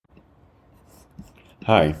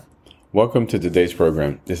Hi, welcome to today's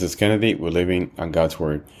program. This is Kennedy. We're living on God's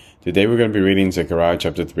Word. Today we're going to be reading Zechariah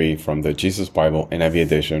Chapter 3 from the Jesus Bible NIV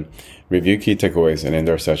edition, review key takeaways, and end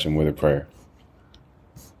our session with a prayer.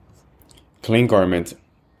 Clean garment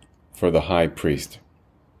for the high priest.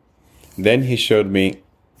 Then he showed me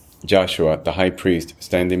Joshua, the high priest,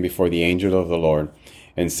 standing before the angel of the Lord,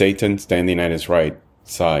 and Satan standing at his right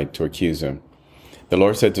side to accuse him. The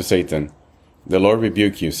Lord said to Satan, "The Lord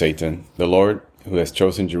rebuke you, Satan. The Lord who has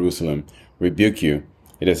chosen Jerusalem rebuke you.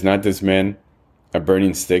 It is not this man a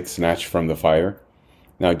burning stick snatched from the fire?"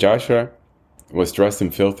 Now Joshua was dressed in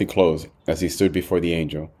filthy clothes as he stood before the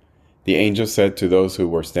angel. The angel said to those who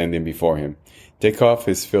were standing before him, "Take off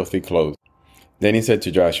his filthy clothes." Then he said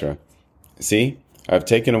to Joshua, "See, I have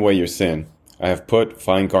taken away your sin. I have put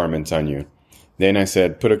fine garments on you." Then I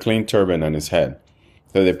said, "Put a clean turban on his head."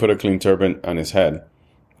 So they put a clean turban on his head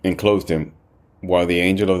and clothed him, while the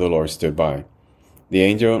angel of the Lord stood by. The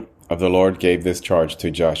angel of the Lord gave this charge to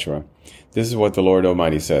Joshua. "This is what the Lord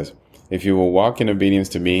Almighty says. If you will walk in obedience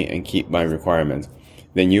to me and keep my requirements,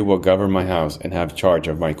 then you will govern my house and have charge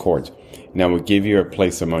of my court, and I will give you a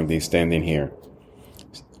place among these standing here.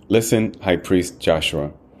 Listen, high priest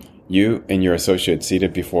Joshua, you and your associates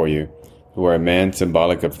seated before you, who are a man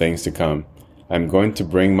symbolic of things to come. I am going to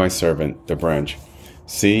bring my servant, the branch.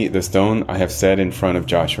 See the stone I have set in front of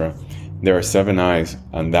Joshua. There are 7 eyes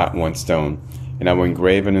on that one stone, and I will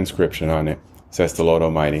engrave an inscription on it, says the Lord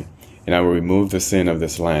Almighty, and I will remove the sin of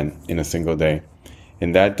this land in a single day.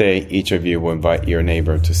 In that day, each of you will invite your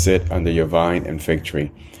neighbor to sit under your vine and fig tree,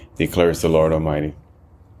 declares the Lord Almighty."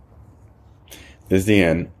 This is the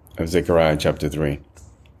end of Zechariah chapter 3.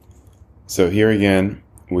 So here again,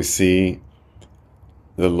 we see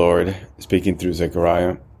the Lord speaking through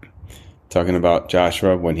Zechariah, talking about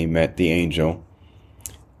Joshua when he met the angel,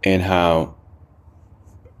 and how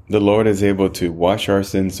the Lord is able to wash our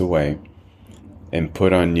sins away and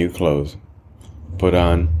put on new clothes, put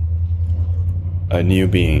on a new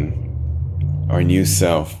being, our new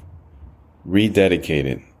self,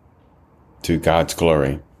 rededicated to God's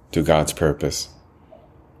glory, to God's purpose.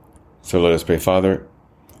 So let us pray. Father,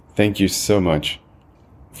 thank you so much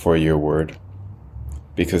for your word,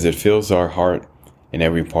 because it fills our heart and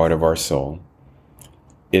every part of our soul.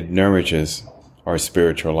 It nourishes our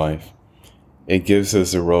spiritual life. It gives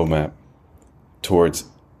us a roadmap towards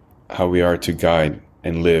how we are to guide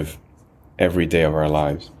and live every day of our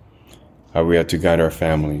lives, how we are to guide our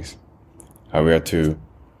families, how we are to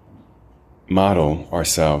model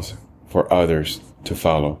ourselves for others to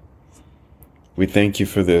follow. We thank you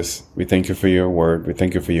for this. We thank you for your word. We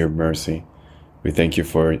thank you for your mercy. We thank you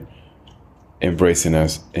for embracing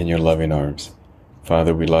us in your loving arms.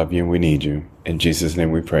 Father, we love you and we need you. In Jesus'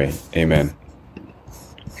 name we pray. Amen.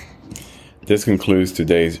 This concludes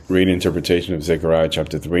today's reading interpretation of Zechariah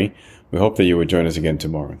chapter 3. We hope that you will join us again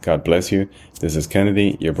tomorrow. God bless you. This is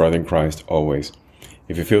Kennedy, your brother in Christ, always.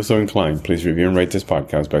 If you feel so inclined, please review and rate this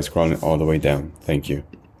podcast by scrolling all the way down. Thank you.